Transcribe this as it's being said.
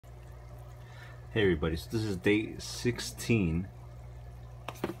Hey everybody, so this is day 16.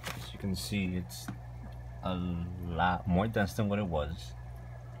 As you can see, it's a lot more dense than what it was.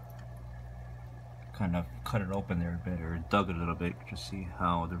 Kind of cut it open there a bit, or dug it a little bit, to see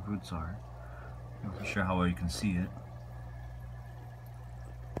how the roots are. I'm not sure how well you can see it.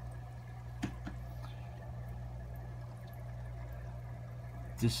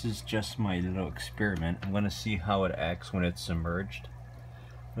 This is just my little experiment. I'm going to see how it acts when it's submerged.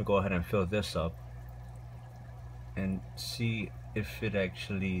 I'm going to go ahead and fill this up and see if it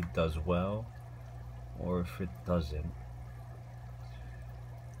actually does well or if it doesn't.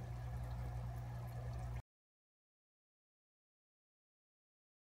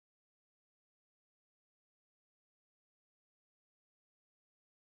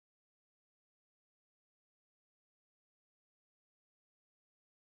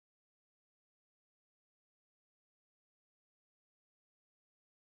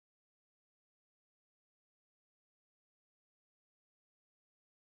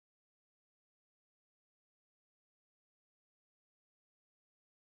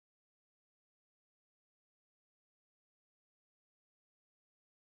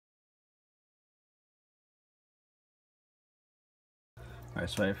 Alright,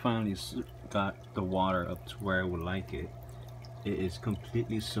 so I finally got the water up to where I would like it. It is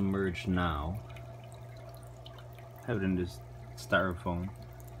completely submerged now. I have it in this styrofoam.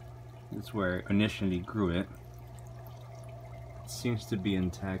 That's where I initially grew it. It seems to be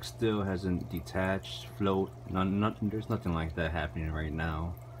intact, still hasn't detached, float, there's nothing like that happening right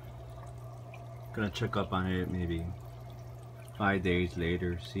now. Gonna check up on it maybe 5 days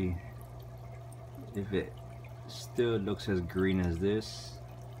later, see if it still looks as green as this,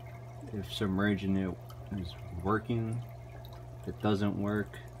 if submerging it is working. If it doesn't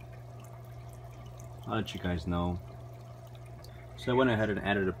work, I'll let you guys know. So I went ahead and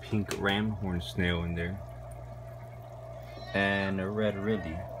added a pink ramhorn snail in there and a red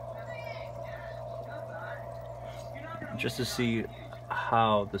ridley, just to see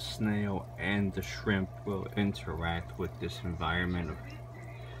how the snail and the shrimp will interact with this environment.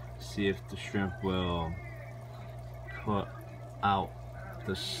 See if the shrimp will put out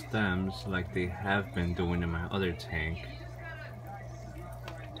the stems like they have been doing in my other tank,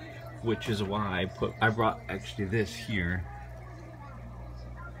 which is why I brought actually this here,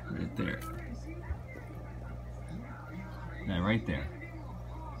 right there, right there.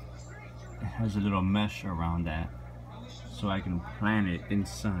 It has a little mesh around that, so I can plant it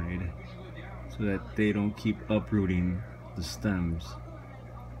inside so that they don't keep uprooting the stems.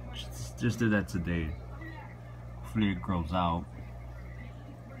 Just did that today. Hopefully it grows out,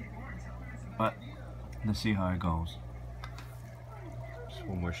 but let's see how it goes. Just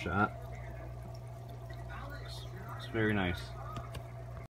one more shot. It's very nice.